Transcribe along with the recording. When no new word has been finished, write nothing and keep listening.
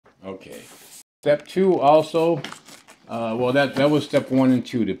Okay. Step 2 also, well that was step 1 and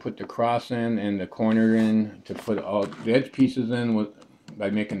 2, to put the cross in and the corner in, to put all the edge pieces in with, by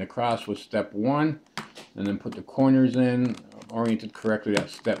making the cross was step 1, and then put the corners in oriented correctly,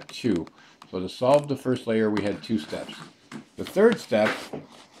 that's step 2. So to solve the first layer we had 2 steps. The third step,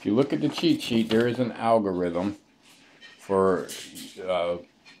 if you look at the cheat sheet, there is an algorithm for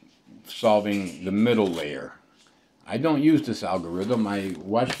solving the middle layer. I don't use this algorithm. I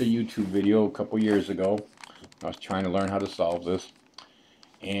watched a YouTube video a couple years ago. I was trying to learn how to solve this,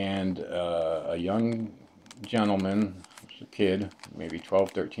 and a young gentleman, a kid, maybe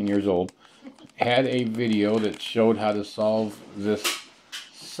 12, 13 years old, had a video that showed how to solve this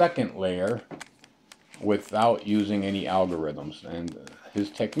second layer without using any algorithms. And his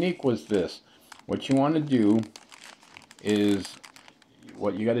technique was this. What you want to do is,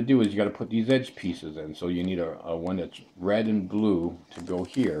 what you got to do is you got to put these edge pieces in. So you need a one that's red and blue to go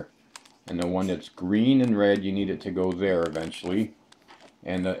here, and the one that's green and red, you need it to go there eventually,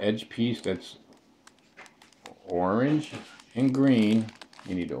 and the edge piece that's orange and green,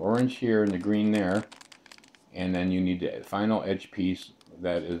 you need the orange here and the green there, and then you need the final edge piece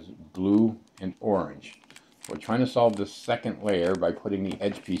that is blue and orange. We're trying to solve the second layer by putting the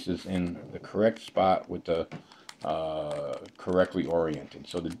edge pieces in the correct spot with the correctly oriented.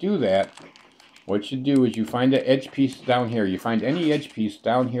 So to do that, what you do is you find the edge piece down here. You find any edge piece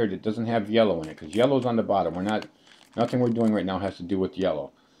down here that doesn't have yellow in it, because yellow's on the bottom. Nothing we're doing right now has to do with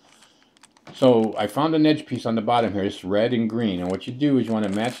yellow. So I found an edge piece on the bottom here. It's red and green, and what you do is you want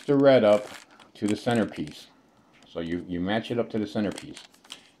to match the red up to the centerpiece. So you match it up to the centerpiece,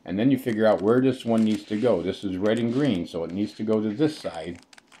 and then you figure out where this one needs to go. This is red and green, so it needs to go to this side,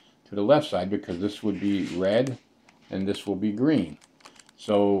 to the left side, because this would be red and this will be green.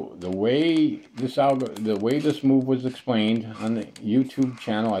 So the way this move was explained on the YouTube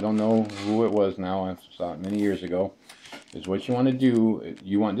channel, I don't know who it was now, I saw it many years ago, is what you want to do,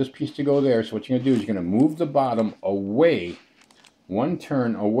 you want this piece to go there, so what you're going to do is you're going to move the bottom away, one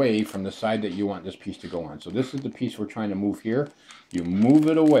turn away from the side that you want this piece to go on. So this is the piece we're trying to move here. You move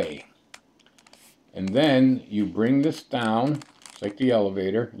it away, and then you bring this down. It's like the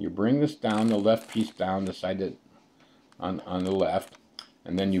elevator. You bring this down, the left piece down, the side that on the left,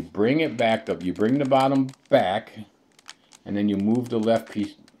 and then you bring it back up. You bring the bottom back, and then you move the left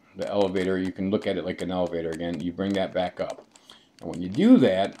piece, the elevator. You can look at it like an elevator again. You bring that back up, and when you do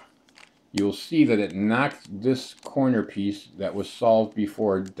that, you'll see that it knocked this corner piece that was solved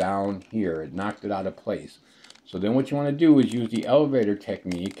before down here. It knocked it out of place. So then what you want to do is use the elevator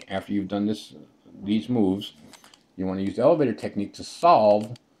technique. After you've done these moves, you want to use the elevator technique to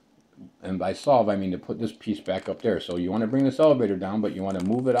solve, and by solve I mean to put this piece back up there. So you want to bring this elevator down, but you want to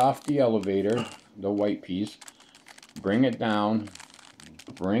move it off the elevator, the white piece, bring it down,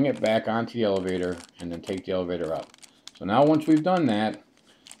 bring it back onto the elevator, and then take the elevator up. So now once we've done that,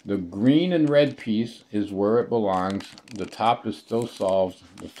 the green and red piece is where it belongs. The top is still solved.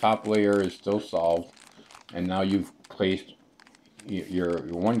 The top layer is still solved. And now you've placed your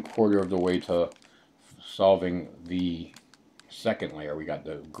 1/4 of the way to solving the second layer. We got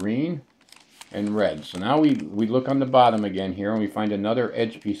the green and red. So now we look on the bottom again here, and we find another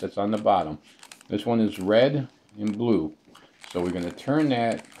edge piece that's on the bottom. This one is red and blue. So we're going to turn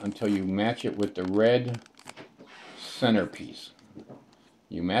that until you match it with the red centerpiece.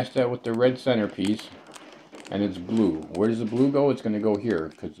 You match that with the red centerpiece, and it's blue. Where does the blue go? It's going to go here,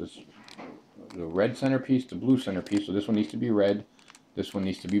 because it's the red centerpiece, the blue centerpiece. So this one needs to be red, this one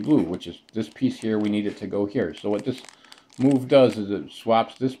needs to be blue, which is this piece here. We need it to go here. So what this move does is it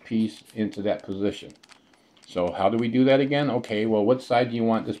swaps this piece into that position. So how do we do that again? Okay, well, what side do you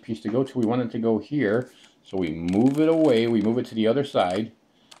want this piece to go to? We want it to go here. So we move it away. We move it to the other side.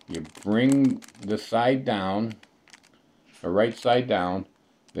 You bring the side down, the right side down.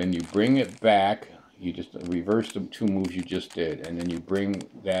 Then you bring it back. You just reverse the 2 moves you just did, and then you bring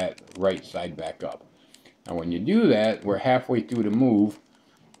that right side back up. Now when you do that, we're halfway through the move.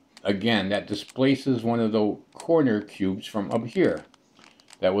 Again, that displaces one of the corner cubes from up here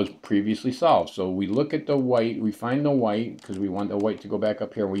that was previously solved. So we look at the white, we find the white, because we want the white to go back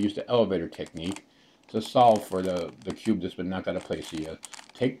up here. We use the elevator technique to solve for the cube that's been knocked out of place. So you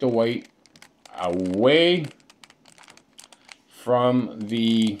take the white away from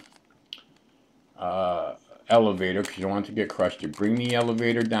the elevator, because you don't want it to get crushed. You bring the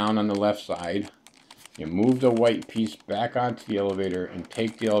elevator down on the left side. You move the white piece back onto the elevator and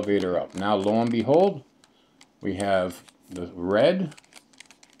take the elevator up. Now, lo and behold, we have the red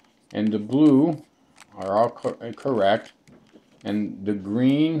and the blue are all correct, and the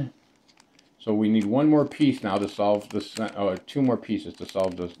green So we need one more piece now to solve the two more pieces to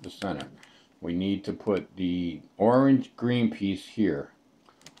solve the center. We need to put the orange green piece here.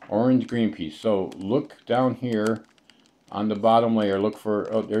 Orange green piece. So look down here on the bottom layer, look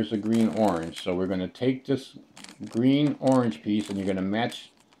for, oh, there's a green orange. So we're going to take this green orange piece and you're going to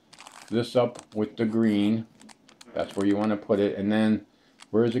match this up with the green. That's where you want to put it. And then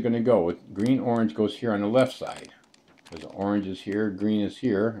where is it going to go? Green orange goes here on the left side. Because orange is here, green is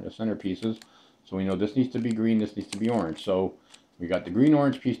here, the center pieces. So we know this needs to be green, this needs to be orange. So we got the green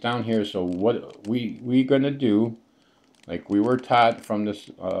orange piece down here. So what we're going to do, like we were taught from this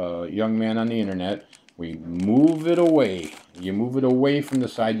young man on the internet, we move it away. You move it away from the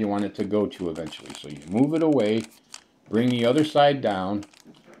side you want it to go to eventually. So you move it away, bring the other side down,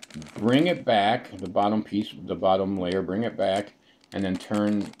 bring it back, the bottom piece, the bottom layer, bring it back, and then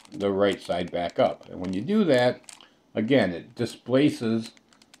turn the right side back up. And when you do that, again, it displaces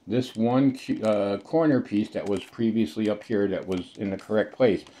this one corner piece that was previously up here that was in the correct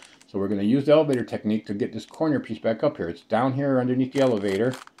place. So we're going to use the elevator technique to get this corner piece back up here. It's down here underneath the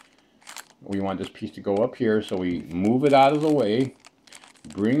elevator. We want this piece to go up here, so we move it out of the way,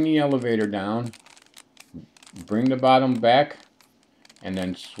 bring the elevator down, bring the bottom back, and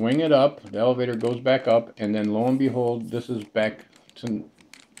then swing it up. The elevator goes back up, and then lo and behold, this is back to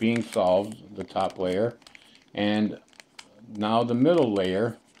being solved, the top layer. And now the middle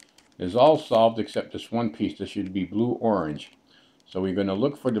layer is all solved except this one piece. This should be blue-orange. So we're going to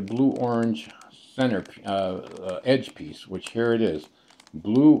look for the blue-orange center edge piece, which here it is,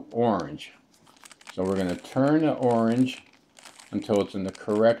 blue-orange. So we're going to turn the orange until it's in the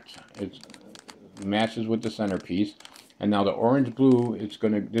correct, it matches with the center piece. And now the orange-blue,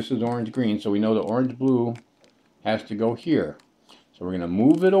 this is orange-green, so we know the orange-blue has to go here. So we're going to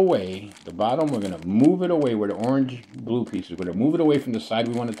move it away, the bottom, we're going to move it away where the orange-blue piece is. We're going to move it away from the side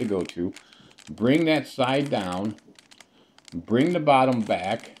we want it to go to. Bring that side down, bring the bottom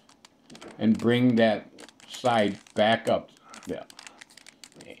back, and bring that side back up. Yeah.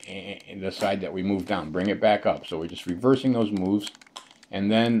 And the side that we moved down, bring it back up. So we're just reversing those moves. And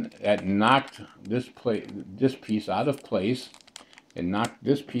then that knocked this piece out of place. It knocked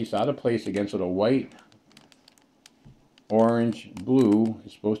this piece out of place again, so the white, orange, blue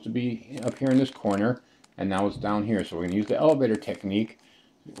is supposed to be up here in this corner, and now it's down here. So we're going to use the elevator technique.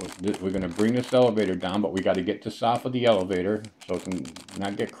 We're going to bring this elevator down, but we got to get this off of the elevator so it can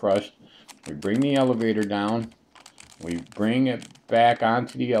not get crushed. We bring the elevator down, we bring it back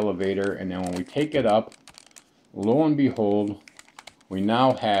onto the elevator, and then when we take it up, lo and behold, we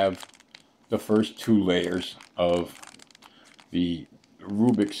now have the first two layers of the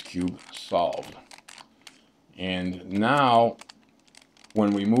Rubik's Cube solved. And now,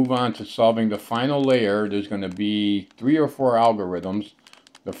 when we move on to solving the final layer, there's going to be 3 or 4 algorithms.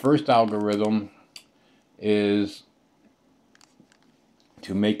 The first algorithm is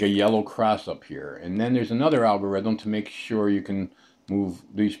to make a yellow cross up here. And then there's another algorithm to make sure you can move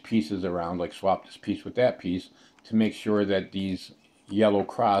these pieces around, like swap this piece with that piece, to make sure that these yellow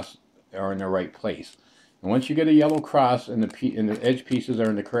cross are in the right place. And once you get a yellow cross and the edge pieces are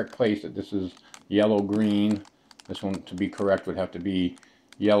in the correct place, that this is yellow-green, this one to be correct would have to be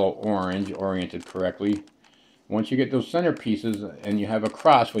yellow-orange, oriented correctly. Once you get those center pieces and you have a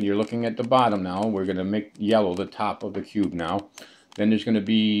cross when you're looking at the bottom now, we're going to make yellow the top of the cube now. Then there's going to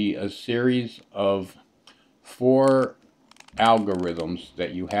be a series of 4 algorithms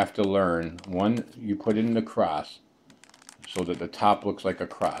that you have to learn. One, you put in the cross so that the top looks like a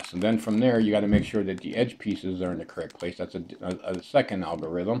cross. And then from there, you got to make sure that the edge pieces are in the correct place. That's a second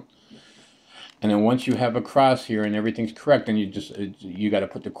algorithm. And then once you have a cross here and everything's correct, then you got to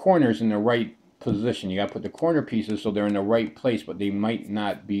put the corners in the right position. You got to put the corner pieces so they're in the right place, but they might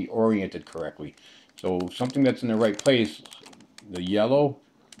not be oriented correctly. So something that's in the right place, the yellow,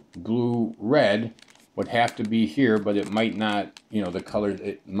 blue, red would have to be here, but it might not, the colors,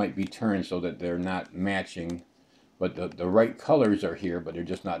 it might be turned so that they're not matching. But the right colors are here, but they're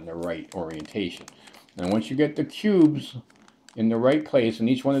just not in the right orientation. And once you get the cubes in the right place, and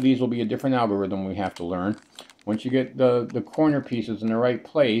each one of these will be a different algorithm we have to learn. Once you get the corner pieces in the right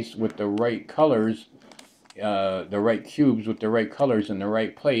place with the right colors, the right cubes with the right colors in the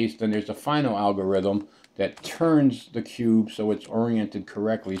right place, then there's a final algorithm that turns the cube so it's oriented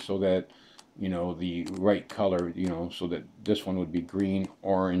correctly, so that the right color, so that this one would be green,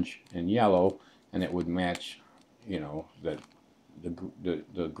 orange, and yellow, and it would match, that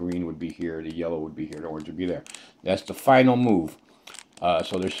the green would be here, the yellow would be here, the orange would be there. That's the final move.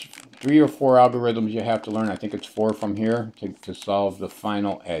 So there's 3 or 4 algorithms you have to learn. I think it's 4 from here to solve the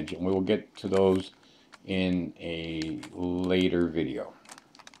final edge, and we will get to those in a later video.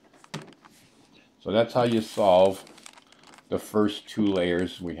 So that's how you solve the first 2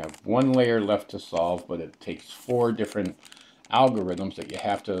 layers. We have 1 layer left to solve, but it takes 4 different algorithms that you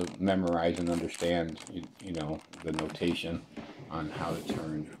have to memorize and understand, you know, the notation on how to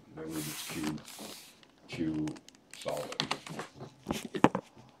turn the Rubik's Cube to solve it.